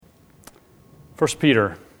1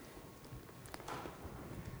 Peter.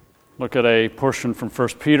 Look at a portion from 1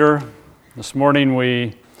 Peter. This morning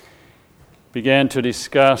we began to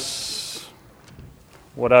discuss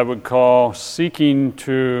what I would call seeking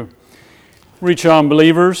to reach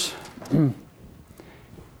unbelievers.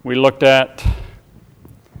 We looked at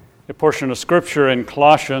a portion of Scripture in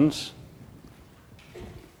Colossians.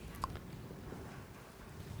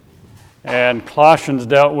 And Colossians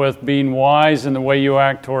dealt with being wise in the way you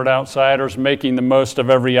act toward outsiders, making the most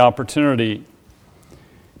of every opportunity.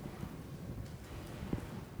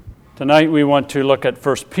 Tonight we want to look at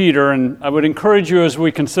 1 Peter, and I would encourage you as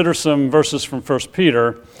we consider some verses from 1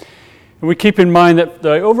 Peter, and we keep in mind that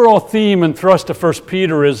the overall theme and thrust of 1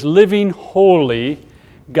 Peter is living holy,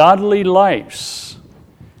 godly lives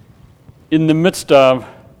in the midst of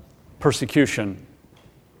persecution.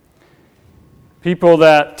 People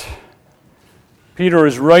that Peter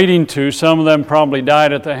is writing to, some of them probably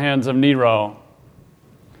died at the hands of Nero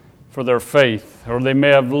for their faith, or they may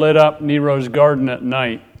have lit up Nero's garden at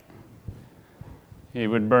night. He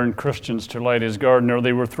would burn Christians to light his garden, or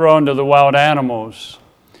they were thrown to the wild animals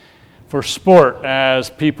for sport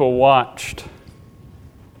as people watched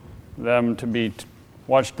them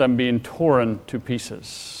being torn to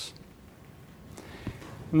pieces.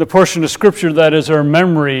 In the portion of Scripture that is our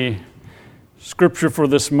memory Scripture for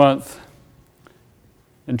this month,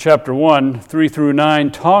 in chapter 1, 3 through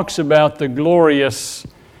 9, talks about the glorious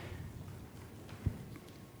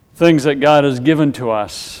things that God has given to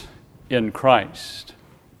us in Christ.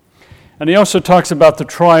 And he also talks about the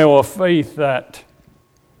trial of faith that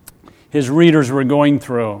his readers were going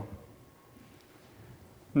through.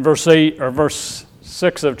 In verse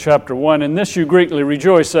 6 of chapter 1, "In this you greatly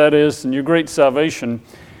rejoice, that is, in your great salvation,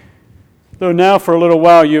 though now for a little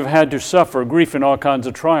while you have had to suffer grief in all kinds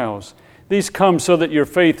of trials. These come so that your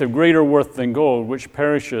faith of greater worth than gold, which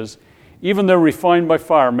perishes, even though refined by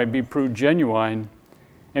fire, may be proved genuine,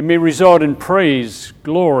 and may result in praise,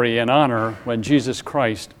 glory, and honor when Jesus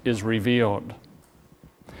Christ is revealed."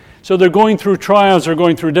 So they're going through trials, they're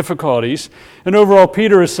going through difficulties, and overall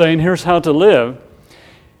Peter is saying, here's how to live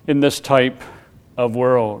in this type of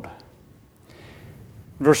world.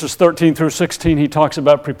 Verses 13 through 16, he talks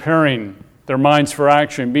about preparing their minds for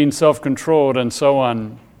action, being self-controlled, and so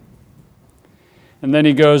on. And then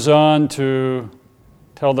he goes on to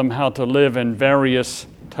tell them how to live in various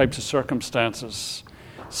types of circumstances.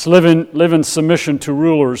 Live in submission to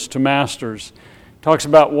rulers, to masters. Talks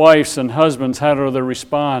about wives and husbands, how do they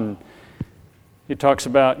respond. He talks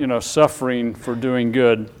about, suffering for doing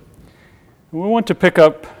good. And we want to pick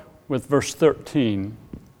up with verse 13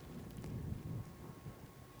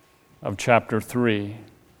 of chapter 3.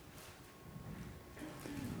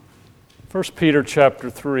 1 Peter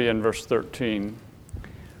chapter 3 and verse 13.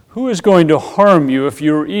 "Who is going to harm you if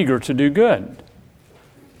you are eager to do good?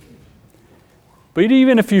 But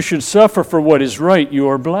even if you should suffer for what is right, you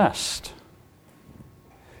are blessed.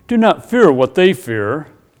 Do not fear what they fear.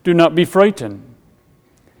 Do not be frightened.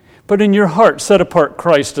 But in your heart set apart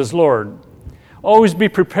Christ as Lord. Always be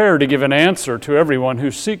prepared to give an answer to everyone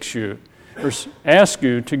who seeks you or asks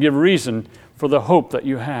you to give reason for the hope that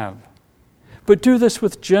you have. But do this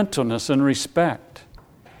with gentleness and respect,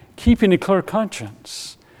 keeping a clear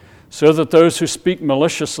conscience, so that those who speak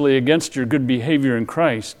maliciously against your good behavior in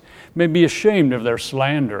Christ may be ashamed of their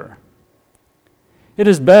slander. It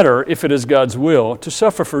is better, if it is God's will, to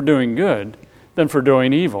suffer for doing good than for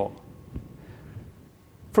doing evil.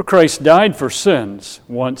 For Christ died for sins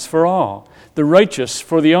once for all, the righteous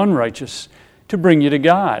for the unrighteous, to bring you to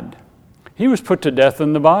God. He was put to death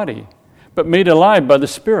in the body, but made alive by the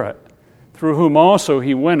Spirit, through whom also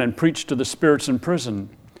he went and preached to the spirits in prison,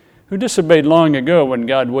 who disobeyed long ago when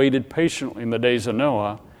God waited patiently in the days of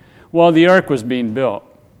Noah, while the ark was being built.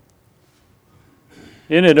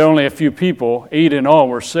 In it only a few people, 8 in all,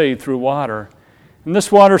 were saved through water. And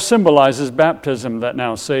this water symbolizes baptism that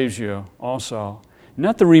now saves you also.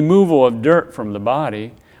 Not the removal of dirt from the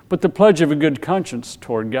body, but the pledge of a good conscience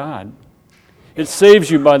toward God. It saves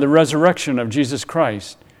you by the resurrection of Jesus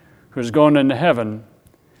Christ, who has gone into heaven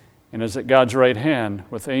and is at God's right hand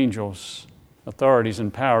with angels, authorities,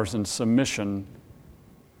 and powers in submission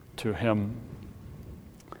to him.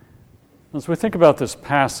 As we think about this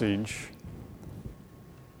passage,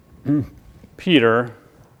 Peter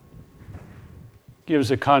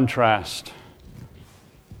gives a contrast.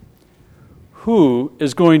 Who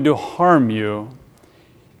is going to harm you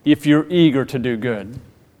if you're eager to do good?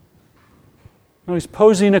 Now he's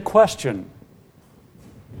posing a question.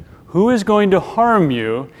 Who is going to harm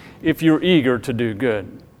you if you're eager to do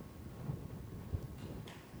good?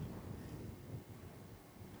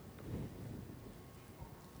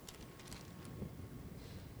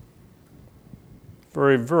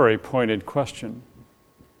 Very, very pointed question.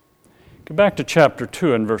 Go back to chapter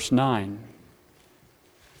 2 and verse 9.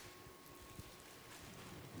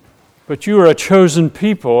 But you are a chosen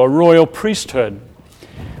people, a royal priesthood,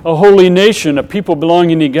 a holy nation, a people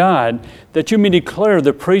belonging to God, that you may declare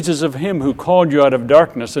the praises of Him who called you out of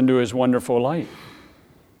darkness into His wonderful light.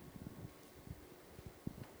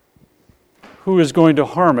 Who is going to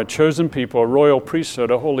harm a chosen people, a royal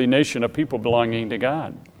priesthood, a holy nation, a people belonging to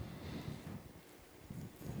God?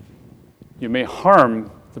 You may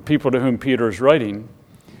harm the people to whom Peter is writing,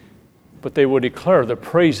 but they will declare the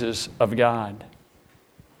praises of God.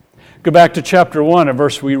 Go back to chapter 1, a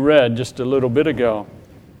verse we read just a little bit ago.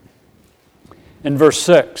 In verse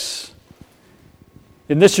 6,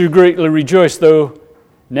 in this you greatly rejoice, though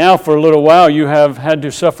now for a little while you have had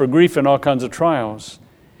to suffer grief in all kinds of trials.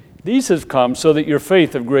 These have come so that your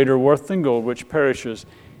faith of greater worth than gold, which perishes,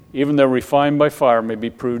 even though refined by fire, may be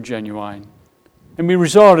proved genuine, and be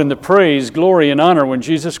result in the praise, glory, and honor when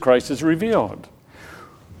Jesus Christ is revealed.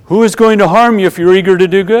 Who is going to harm you if you're eager to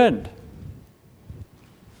do good?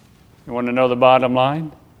 You want to know the bottom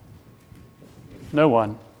line? No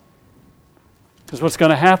one. Because what's going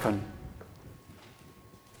to happen?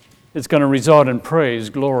 It's going to result in praise,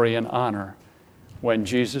 glory, and honor when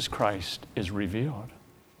Jesus Christ is revealed.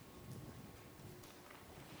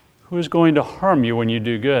 Who is going to harm you when you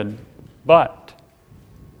do good? But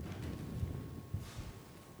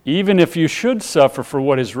even if you should suffer for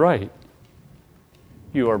what is right,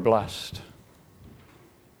 you are blessed.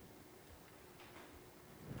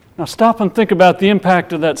 Now stop and think about the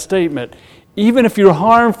impact of that statement. Even if you're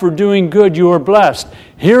harmed for doing good, you are blessed.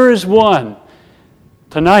 Here is one.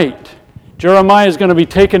 Tonight, Jeremiah is going to be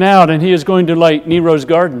taken out and he is going to light Nero's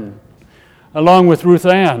garden, along with Ruth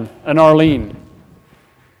Ann and Arlene.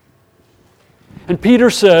 And Peter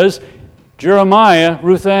says, Jeremiah,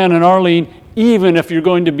 Ruth Ann, and Arlene, even if you're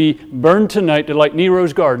going to be burned tonight to light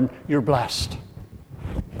Nero's garden, you're blessed.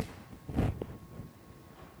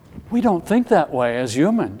 We don't think that way as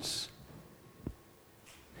humans.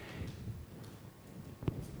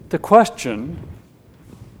 The question,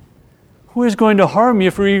 who is going to harm you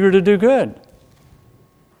if you're eager to do good?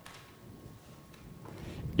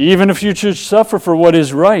 Even if you should suffer for what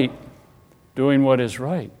is right, doing what is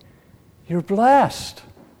right, you're blessed.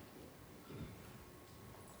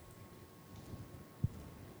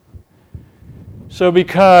 So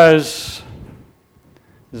because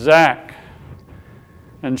Zach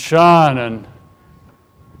and Sean and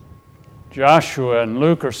Joshua and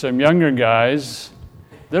Luke are some younger guys,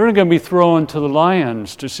 they're going to be thrown to the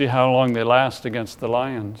lions to see how long they last against the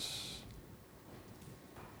lions.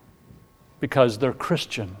 Because they're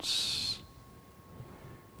Christians.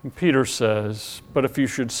 And Peter says, but if you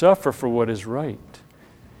should suffer for what is right,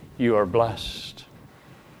 you are blessed.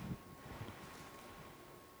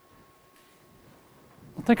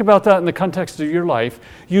 Think about that in the context of your life.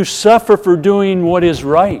 You suffer for doing what is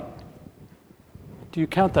right. Do you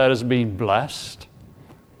count that as being blessed?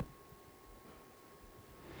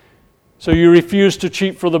 So you refuse to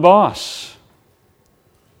cheat for the boss.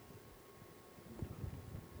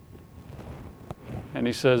 And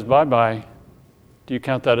he says, bye-bye. Do you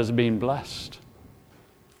count that as being blessed?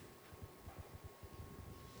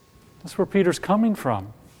 That's where Peter's coming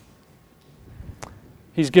from.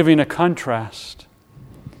 He's giving a contrast.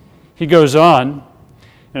 He goes on,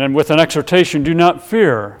 and with an exhortation, do not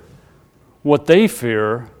fear what they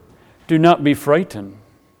fear. Do not be frightened.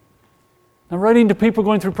 Now, writing to people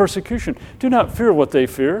going through persecution, do not fear what they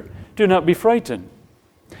fear. Do not be frightened.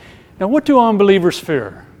 Now, what do unbelievers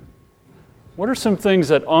fear? What are some things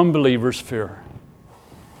that unbelievers fear?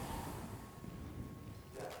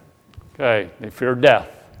 Okay, they fear death.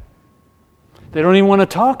 They don't even want to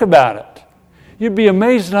talk about it. You'd be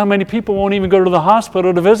amazed at how many people won't even go to the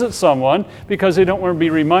hospital to visit someone because they don't want to be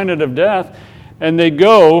reminded of death, and they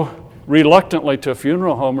go reluctantly to a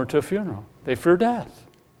funeral home or to a funeral. They fear death.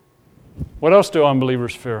 What else do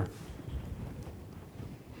unbelievers fear?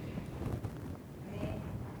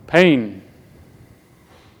 Pain.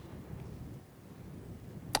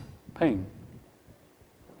 Pain.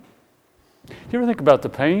 Do you ever think about the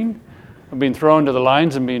pain of being thrown to the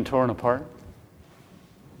lions and being torn apart?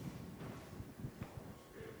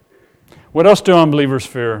 What else do unbelievers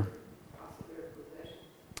fear?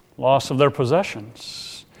 Loss of their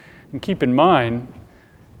possessions. And keep in mind,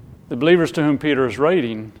 the believers to whom Peter is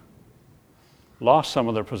writing lost some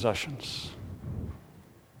of their possessions,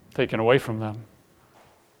 taken away from them.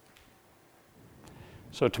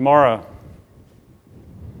 So tomorrow,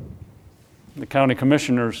 the county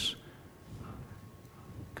commissioners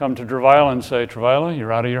come to Trevila and say, Trevila,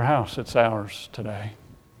 you're out of your house. It's ours today.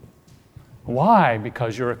 Why?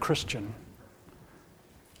 Because you're a Christian.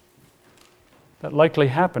 That likely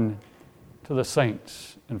happened to the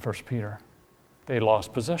saints in 1 Peter. They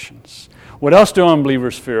lost possessions. What else do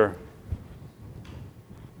unbelievers fear?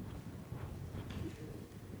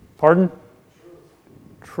 Pardon?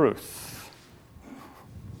 Truth.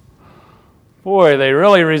 Boy, they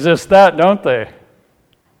really resist that, don't they?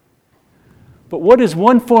 But what is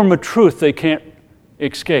one form of truth they can't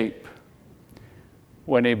escape?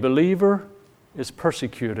 When a believer is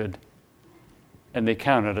persecuted and they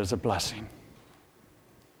count it as a blessing.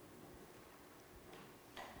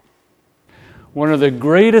 One of the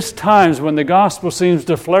greatest times when the gospel seems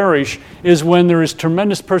to flourish is when there is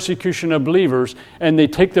tremendous persecution of believers and they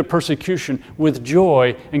take their persecution with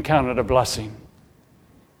joy and count it a blessing.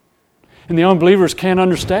 And the unbelievers can't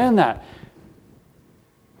understand that.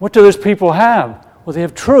 What do those people have? Well, they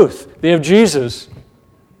have truth. They have Jesus.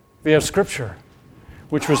 They have Scripture,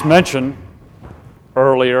 which was mentioned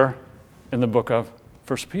earlier in the book of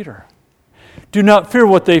 1 Peter. Do not fear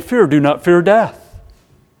what they fear. Do not fear death.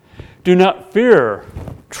 Do not fear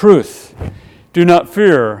truth. Do not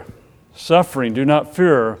fear suffering. Do not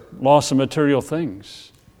fear loss of material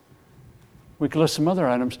things. We could list some other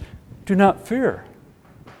items. Do not fear.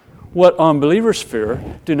 What unbelievers fear,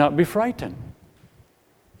 do not be frightened.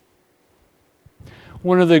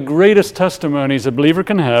 One of the greatest testimonies a believer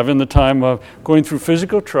can have in the time of going through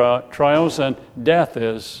physical trials and death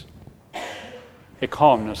is a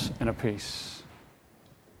calmness and a peace.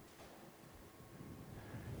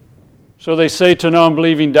 So they say to an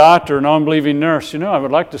unbelieving doctor, an unbelieving nurse, I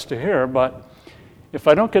would like to stay here, but if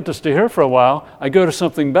I don't get to stay here for a while, I go to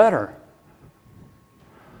something better.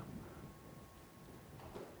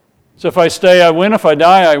 So if I stay, I win. If I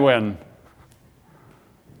die, I win.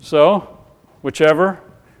 So, whichever.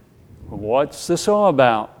 What's this all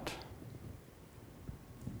about?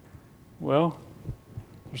 Well,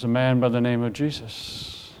 there's a man by the name of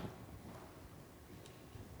Jesus.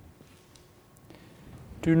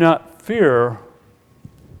 Do not fear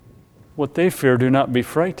what they fear. Do not be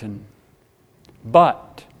frightened.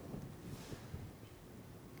 But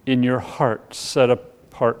in your heart set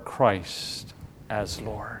apart Christ as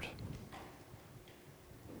Lord.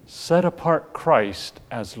 Set apart Christ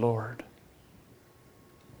as Lord.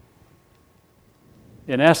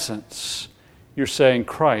 In essence, you're saying,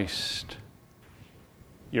 Christ,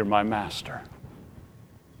 you're my master.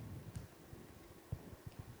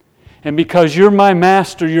 And because you're my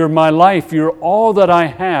master, you're my life, you're all that I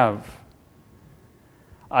have,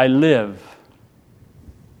 I live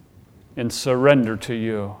in surrender to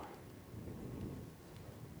you.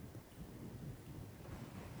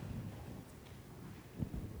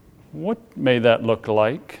 What may that look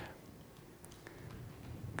like?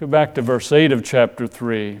 Go back to verse 8 of chapter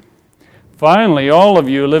 3. Finally, all of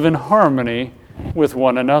you live in harmony with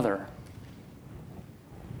one another.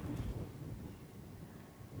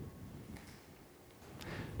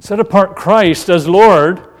 Set apart Christ as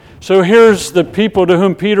Lord. So here's the people to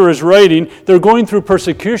whom Peter is writing. They're going through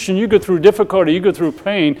persecution. You go through difficulty. You go through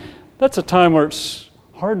pain. That's a time where it's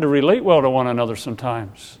hard to relate well to one another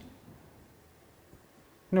sometimes.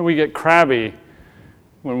 We get crabby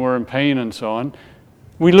when we're in pain and so on.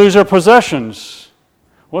 We lose our possessions.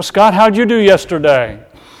 Well, Scott, how'd you do yesterday?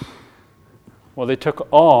 Well, they took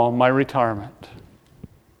all my retirement.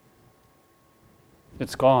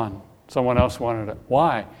 It's gone. Someone else wanted it.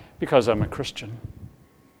 Why? Because I'm a Christian.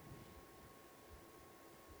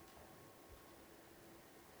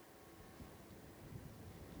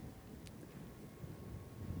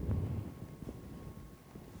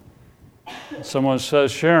 Someone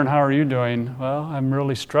says, Sharon, how are you doing? Well, I'm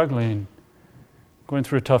really struggling. Going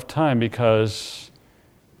through a tough time because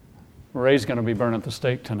Ray's going to be burned at the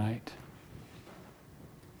stake tonight.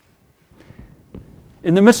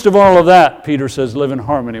 In the midst of all of that, Peter says, live in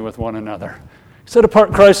harmony with one another. Set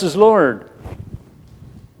apart Christ as Lord.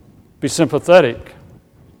 Be sympathetic.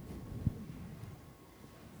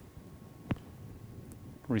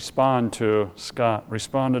 Respond to Scott.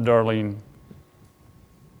 Respond to Darlene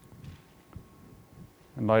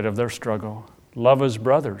in light of their struggle. Love as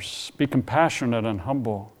brothers. Be compassionate and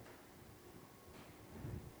humble.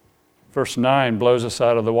 Verse 9 blows us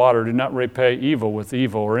out of the water. Do not repay evil with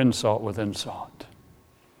evil or insult with insult.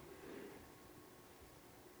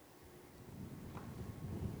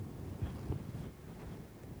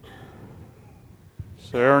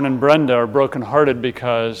 So Aaron and Brenda are brokenhearted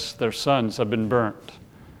because their sons have been burnt.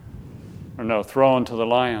 Or no, thrown to the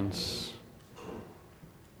lions.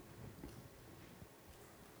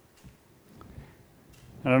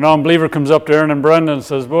 And an unbeliever comes up to Aaron and Brenda and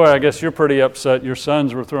says, boy, I guess you're pretty upset. Your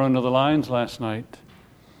sons were thrown to the lions last night.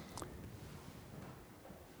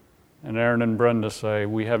 And Aaron and Brenda say,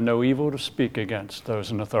 we have no evil to speak against those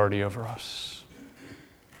in authority over us.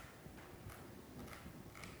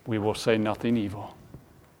 We will say nothing evil.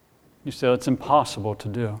 You say that's impossible to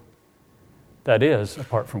do. That is,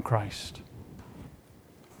 apart from Christ.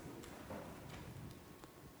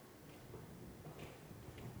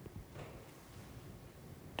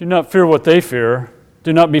 Do not fear what they fear.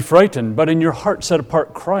 Do not be frightened, but in your heart set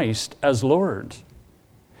apart Christ as Lord.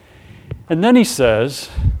 And then he says,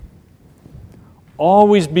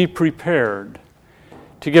 always be prepared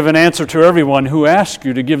to give an answer to everyone who asks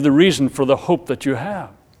you to give the reason for the hope that you have.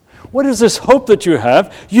 What is this hope that you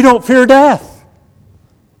have? You don't fear death.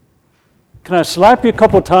 Can I slap you a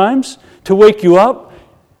couple times to wake you up?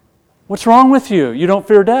 What's wrong with you? You don't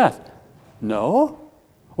fear death. No.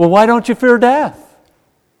 Well, why don't you fear death?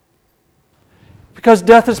 Because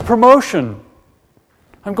death is promotion.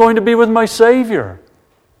 I'm going to be with my Savior.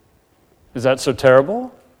 Is that so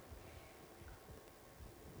terrible?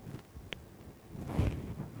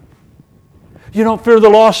 You don't fear the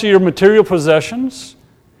loss of your material possessions.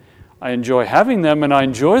 I enjoy having them, and I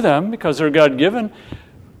enjoy them because they're God-given.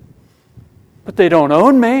 But they don't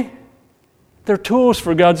own me. They're tools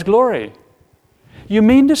for God's glory. You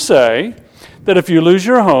mean to say that if you lose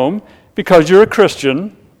your home because you're a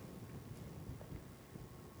Christian,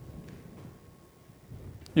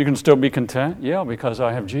 you can still be content? Yeah, because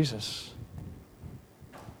I have Jesus.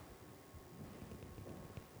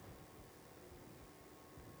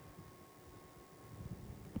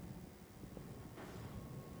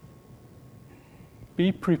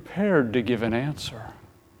 Be prepared to give an answer.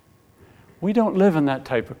 We don't live in that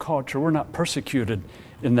type of culture. We're not persecuted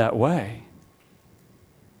in that way.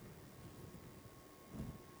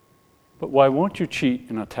 But why won't you cheat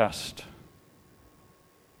in a test?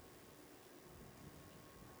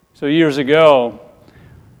 So years ago,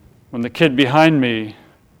 when the kid behind me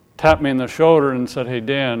tapped me in the shoulder and said, hey,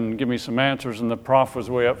 Dan, give me some answers, and the prof was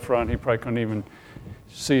way up front, he probably couldn't even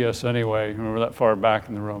see us anyway. We were that far back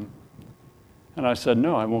in the room. And I said,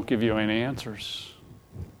 no, I won't give you any answers.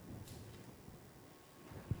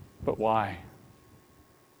 But why?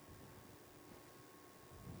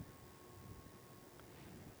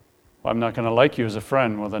 Well, I'm not going to like you as a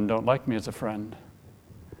friend. Well, then don't like me as a friend.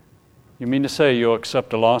 You mean to say you'll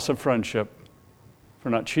accept a loss of friendship for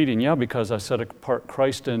not cheating? Yeah, because I set apart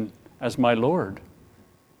Christ in as my Lord.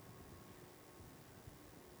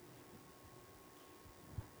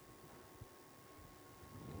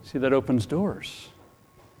 See, that opens doors.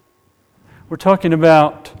 We're talking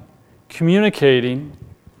about communicating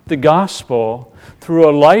the gospel through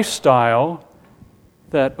a lifestyle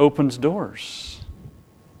that opens doors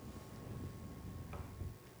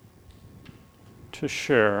to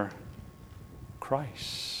share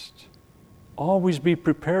Christ. Always be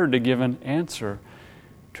prepared to give an answer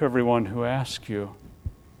to everyone who asks you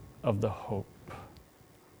of the hope.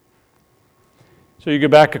 So you go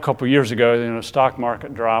back a couple years ago, the stock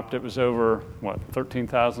market dropped. It was over,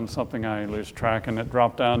 13,000 something, I lose track, and it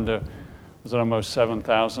dropped down to, was it almost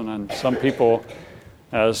 7,000? And some people,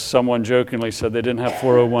 as someone jokingly said, they didn't have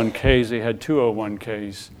 401ks, they had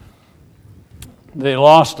 201ks. They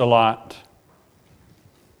lost a lot.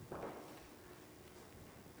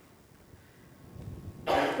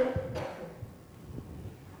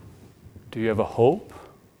 Do you have a hope?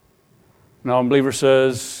 An unbeliever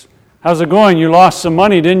says, how's it going? You lost some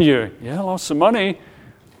money, didn't you? Yeah, I lost some money.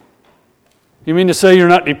 You mean to say you're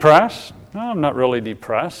not depressed? No, I'm not really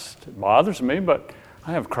depressed. It bothers me, but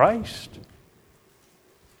I have Christ.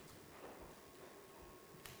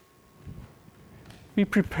 Be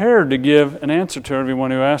prepared to give an answer to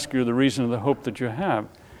everyone who asks you the reason of the hope that you have.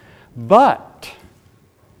 But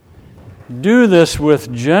do this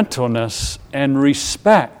with gentleness and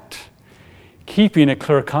respect, keeping a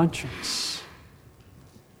clear conscience.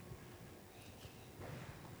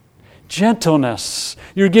 Gentleness.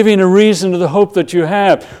 You're giving a reason to the hope that you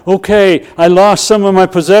have. Okay, I lost some of my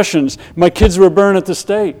possessions. My kids were burned at the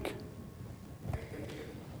stake.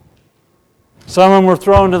 Some of them were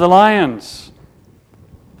thrown to the lions.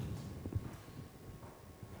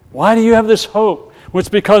 Why do you have this hope? Well, it's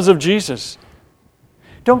because of Jesus.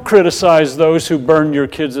 Don't criticize those who burned your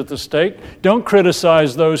kids at the stake. Don't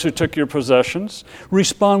criticize those who took your possessions.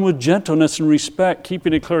 Respond with gentleness and respect,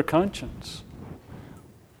 keeping a clear conscience.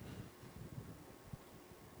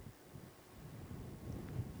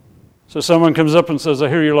 So someone comes up and says, I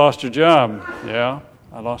hear you lost your job. Yeah,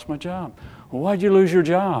 I lost my job. Well, why'd you lose your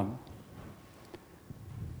job?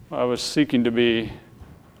 Well, I was seeking to be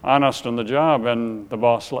honest on the job, and the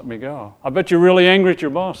boss let me go. I bet you're really angry at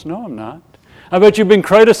your boss. No, I'm not. I bet you've been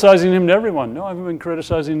criticizing him to everyone. No, I haven't been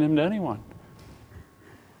criticizing him to anyone.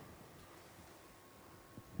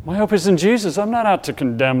 My hope is in Jesus. I'm not out to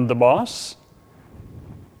condemn the boss.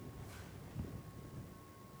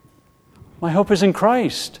 My hope is in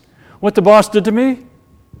Christ. What the boss did to me?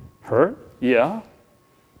 Hurt? Yeah.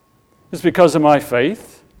 It's because of my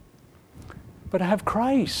faith. But I have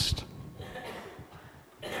Christ.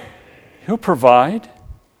 He'll provide.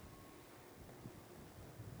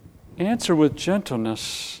 Answer with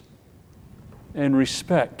gentleness and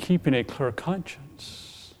respect, keeping a clear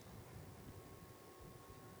conscience.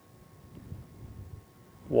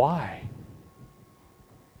 Why?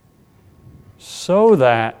 So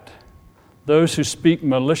that those who speak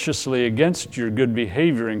maliciously against your good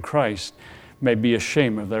behavior in Christ may be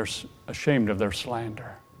ashamed of their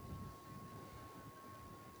slander.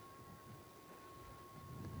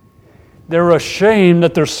 They're ashamed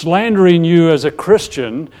that they're slandering you as a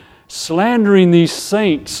Christian, slandering these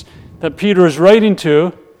saints that Peter is writing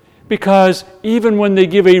to, because even when they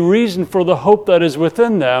give a reason for the hope that is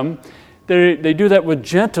within them, they do that with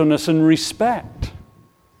gentleness and respect.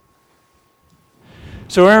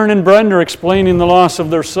 So Aaron and Brenda are explaining the loss of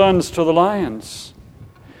their sons to the lions.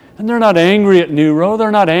 And they're not angry at Nero.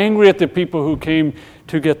 They're not angry at the people who came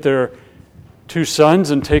to get their 2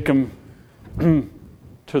 sons and take them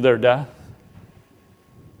to their death.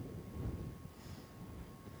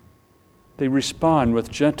 They respond with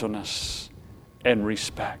gentleness and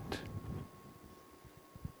respect.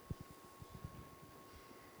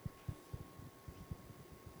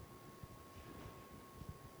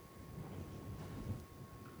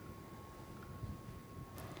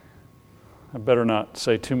 I better not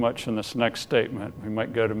say too much in this next statement. We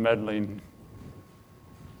might go to meddling.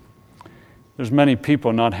 There's many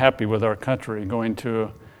people not happy with our country going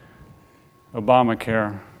to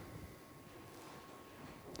Obamacare.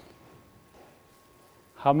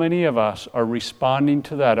 How many of us are responding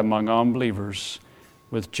to that among unbelievers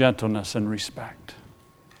with gentleness and respect?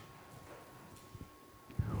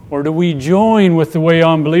 Or do we join with the way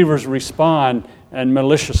unbelievers respond and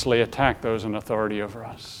maliciously attack those in authority over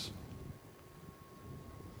us?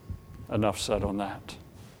 Enough said on that.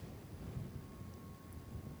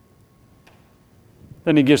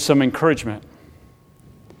 Then he gives some encouragement.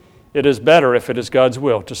 It is better, if it is God's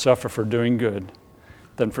will, to suffer for doing good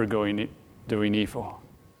than for doing evil.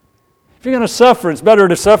 If you're going to suffer, it's better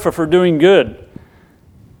to suffer for doing good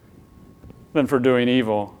than for doing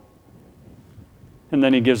evil. And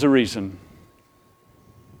then he gives a reason.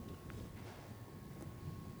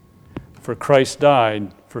 For Christ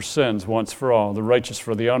died for sins once for all, the righteous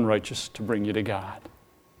for the unrighteous, to bring you to God.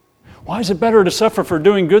 Why is it better to suffer for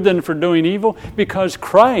doing good than for doing evil? Because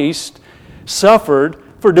Christ suffered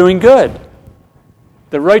for doing good.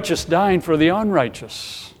 The righteous dying for the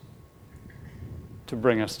unrighteous to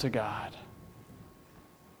bring us to God.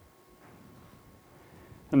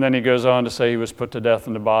 And then he goes on to say he was put to death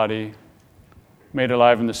in the body, made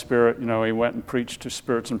alive in the spirit. He went and preached to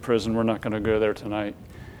spirits in prison. We're not going to go there tonight,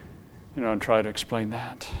 and try to explain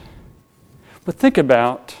that. But think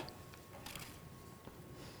about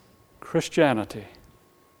Christianity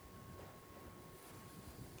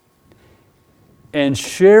and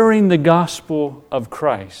sharing the gospel of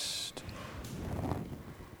Christ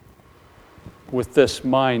with this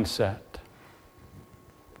mindset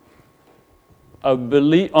of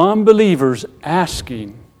unbelievers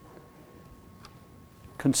asking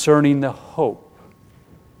concerning the hope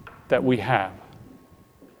that we have.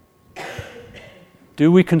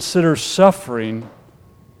 Do we consider suffering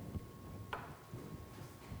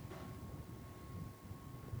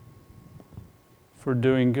for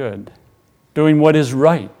doing good, doing what is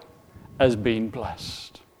right, as being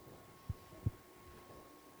blessed?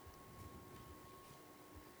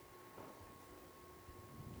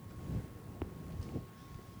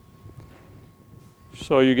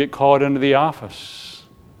 So you get called into the office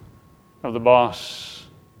of the boss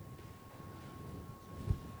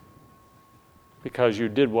because you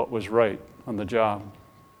did what was right on the job.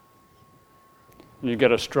 You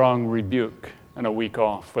get a strong rebuke and a week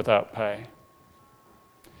off without pay.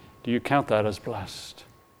 Do you count that as blessed?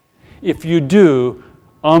 If you do,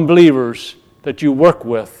 unbelievers that you work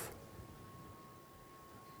with,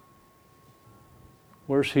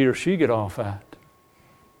 where's he or she get off at?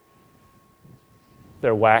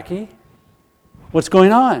 They're wacky? What's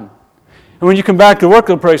going on? And when you come back to work,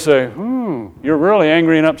 they'll probably say, you're really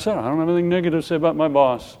angry and upset. I don't have anything negative to say about my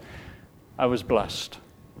boss. I was blessed.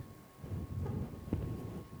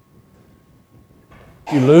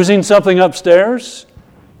 You losing something upstairs?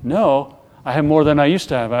 No, I have more than I used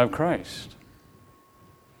to have. I have Christ.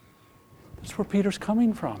 That's where Peter's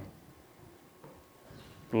coming from.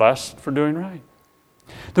 Blessed for doing right.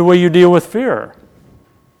 The way you deal with fear.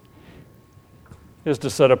 is to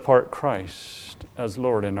set apart Christ as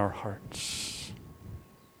Lord in our hearts.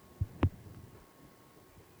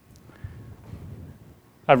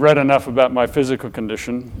 I've read enough about my physical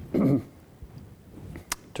condition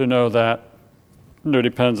to know that it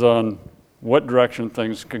depends on what direction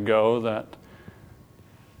things could go, that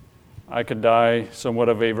I could die somewhat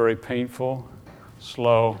of a very painful,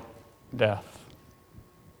 slow death.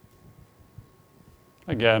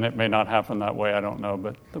 Again, it may not happen that way, I don't know,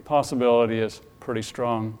 but the possibility is pretty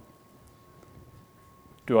strong.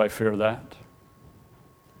 Do I fear that?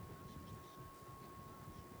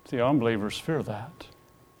 The unbelievers fear that.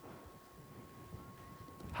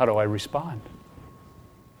 How do I respond?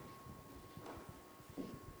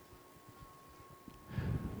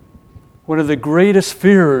 One of the greatest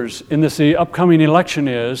fears in this upcoming election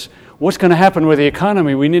is what's going to happen with the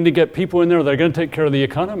economy. We need to get people in there that are going to take care of the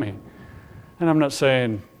economy. And I'm not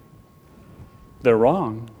saying they're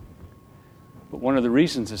wrong, but one of the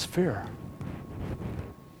reasons is fear.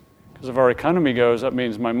 Because if our economy goes, that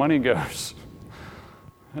means my money goes.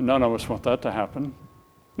 And none of us want that to happen,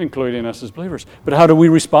 including us as believers. But how do we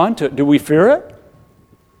respond to it? Do we fear it?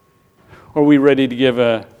 Or are we ready to give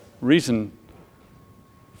a reason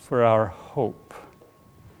for our hope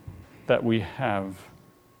that we have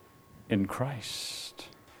in Christ?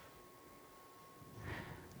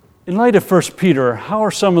 In light of 1 Peter, how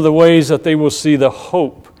are some of the ways that they will see the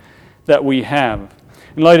hope that we have?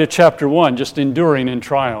 In light of chapter 1, just enduring in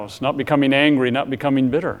trials, not becoming angry, not becoming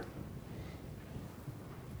bitter.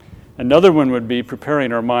 Another one would be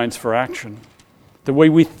preparing our minds for action, the way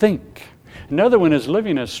we think. Another one is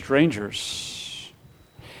living as strangers.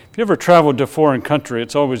 If you ever traveled to a foreign country,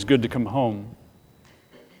 it's always good to come home.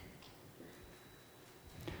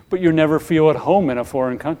 But you never feel at home in a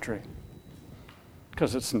foreign country.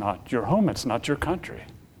 Because it's not your home, it's not your country.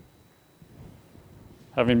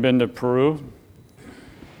 Having been to Peru,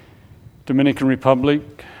 Dominican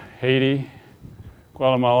Republic, Haiti,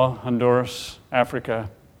 Guatemala, Honduras, Africa,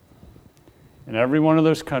 in every one of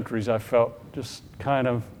those countries I felt just kind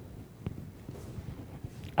of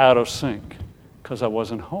out of sync because I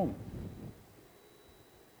wasn't home.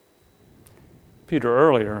 Peter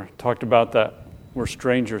earlier talked about that we're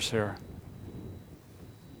strangers here.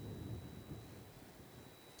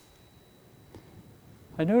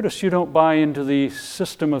 I notice you don't buy into the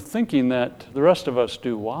system of thinking that the rest of us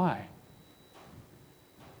do. Why?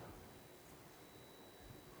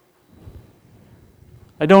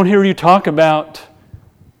 I don't hear you talk about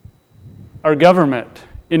our government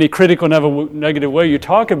in a critical, negative way. You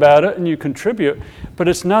talk about it and you contribute, but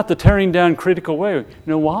it's not the tearing down critical way. You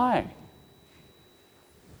know why?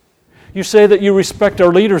 You say that you respect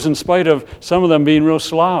our leaders in spite of some of them being real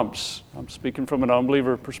slobs. I'm speaking from an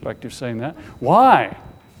unbeliever perspective saying that. Why?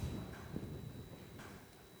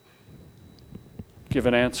 Give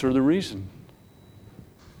an answer, the reason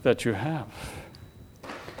that you have.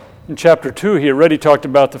 In chapter 2, he already talked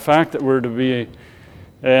about the fact that we're to be,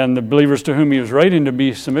 and the believers to whom he was writing, to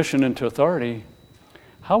be submission into authority.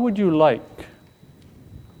 How would you like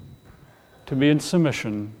to be in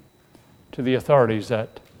submission to the authorities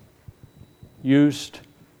that used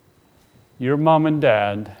your mom and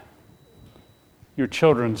dad, your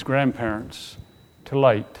children's grandparents, to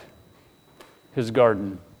light his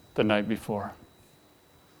garden the night before?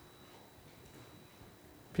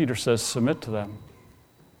 Peter says, submit to them.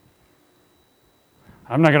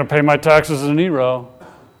 I'm not going to pay my taxes as a Nero.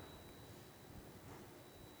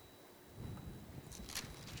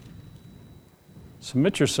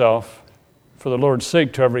 Submit yourself for the Lord's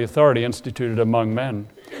sake to every authority instituted among men,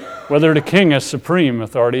 whether to king as supreme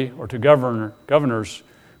authority or to governors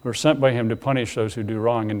who are sent by him to punish those who do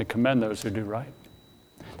wrong and to commend those who do right.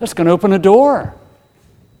 That's going to open a door.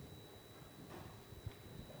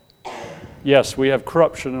 Yes, we have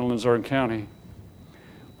corruption in Luzerne County,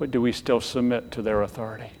 but do we still submit to their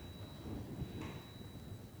authority?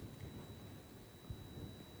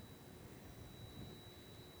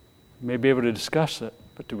 We may be able to discuss it,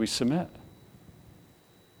 but do we submit?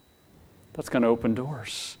 That's going to open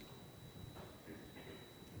doors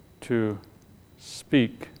to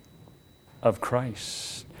speak of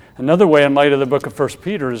Christ. Another way in light of the book of 1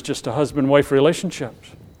 Peter is just a husband-wife relationship.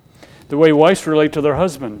 The way wives relate to their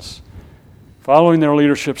husbands. Following their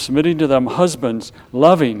leadership, submitting to them, husbands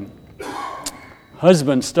loving,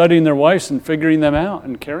 husbands studying their wives and figuring them out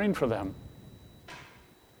and caring for them.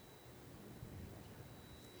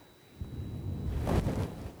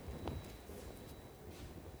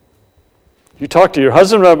 You talk to your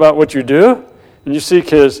husband about what you do, and you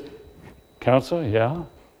seek his counsel? Yeah.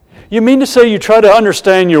 You mean to say you try to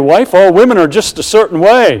understand your wife? All women are just a certain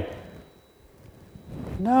way.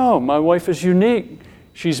 No, my wife is unique.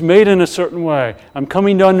 She's made in a certain way. I'm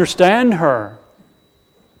coming to understand her.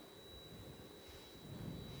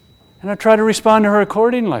 And I try to respond to her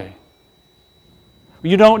accordingly.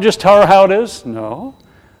 You don't just tell her how it is. No.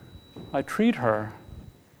 I treat her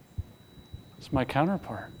as my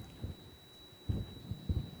counterpart.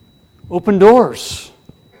 Open doors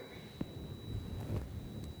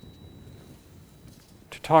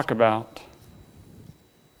to talk about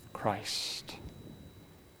Christ.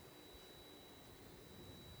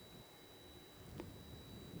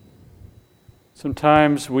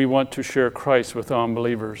 Sometimes we want to share Christ with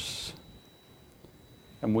unbelievers,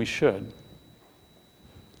 and we should.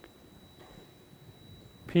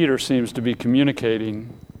 Peter seems to be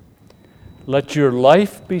communicating, let your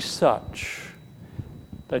life be such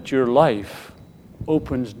that your life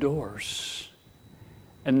opens doors,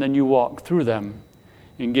 and then you walk through them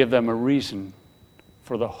and give them a reason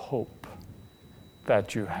for the hope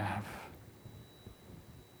that you have.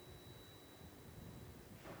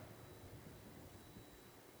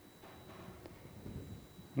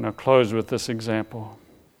 And I'll close with this example.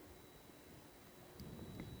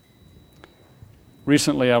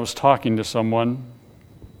 Recently I was talking to someone,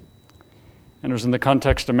 and it was in the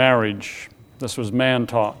context of marriage. This was man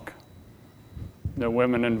talk. No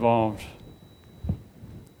women involved.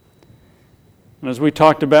 And as we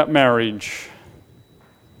talked about marriage,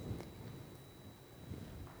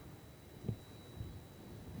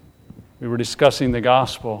 we were discussing the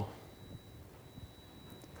gospel.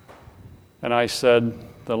 And I said,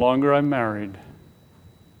 the longer I'm married,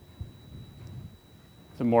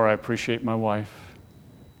 the more I appreciate my wife,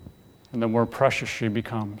 and the more precious she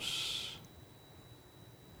becomes.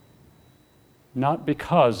 Not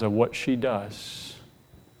because of what she does,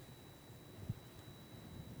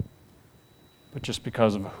 but just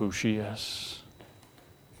because of who she is.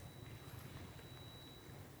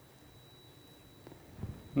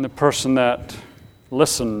 And the person that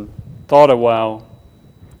listened thought a while,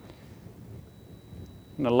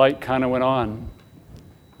 and the light kind of went on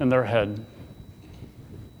in their head.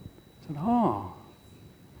 I said, oh,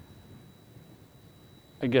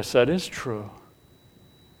 I guess that is true.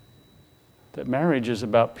 That marriage is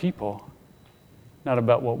about people, not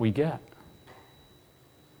about what we get.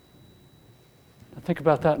 Now think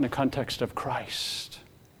about that in the context of Christ.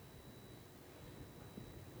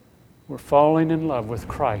 We're falling in love with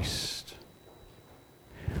Christ.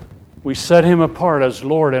 We set Him apart as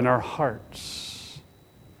Lord in our hearts.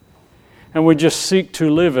 And we just seek to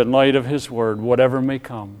live in light of His Word, whatever may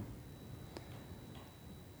come.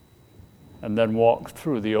 And then walk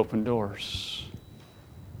through the open doors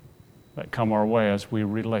that come our way as we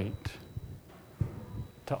relate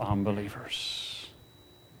to unbelievers.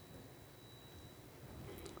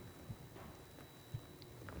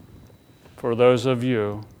 For those of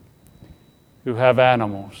you who have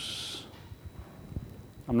animals,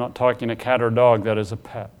 I'm not talking a cat or dog that is a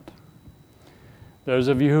pet. Those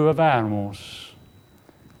of you who have animals,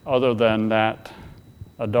 other than that,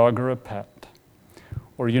 a dog or a pet,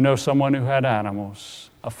 or you know someone who had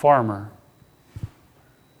animals, a farmer,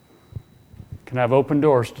 can have open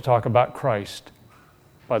doors to talk about Christ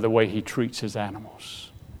by the way he treats his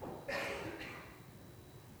animals.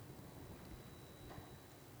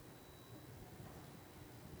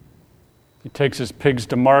 He takes his pigs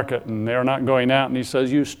to market and they're not going out, and he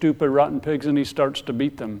says, "You stupid, rotten pigs," and he starts to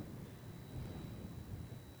beat them.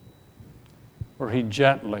 Or he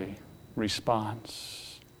gently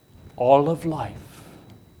responds. All of life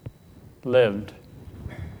lived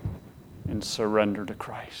in surrender to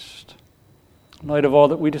Christ. In light of all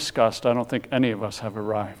that we discussed, I don't think any of us have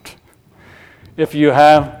arrived. If you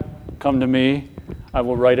have, come to me. I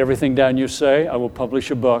will write everything down you say. I will publish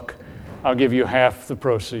a book. I'll give you half the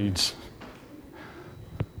proceeds.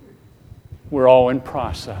 We're all in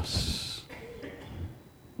process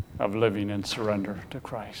of living in surrender to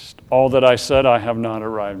Christ. All that I said, I have not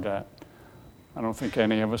arrived at. I don't think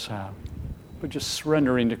any of us have. But just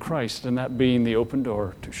surrendering to Christ and that being the open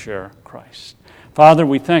door to share Christ. Father,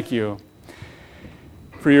 we thank you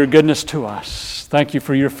for your goodness to us. Thank you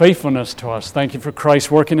for your faithfulness to us. Thank you for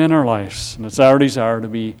Christ working in our lives. And it's our desire to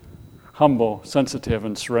be humble, sensitive,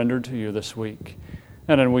 and surrendered to you this week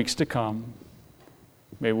and in weeks to come.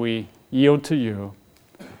 May we yield to you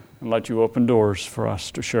and let you open doors for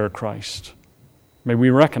us to share Christ. May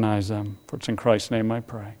we recognize them, for it's in Christ's name I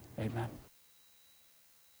pray. Amen.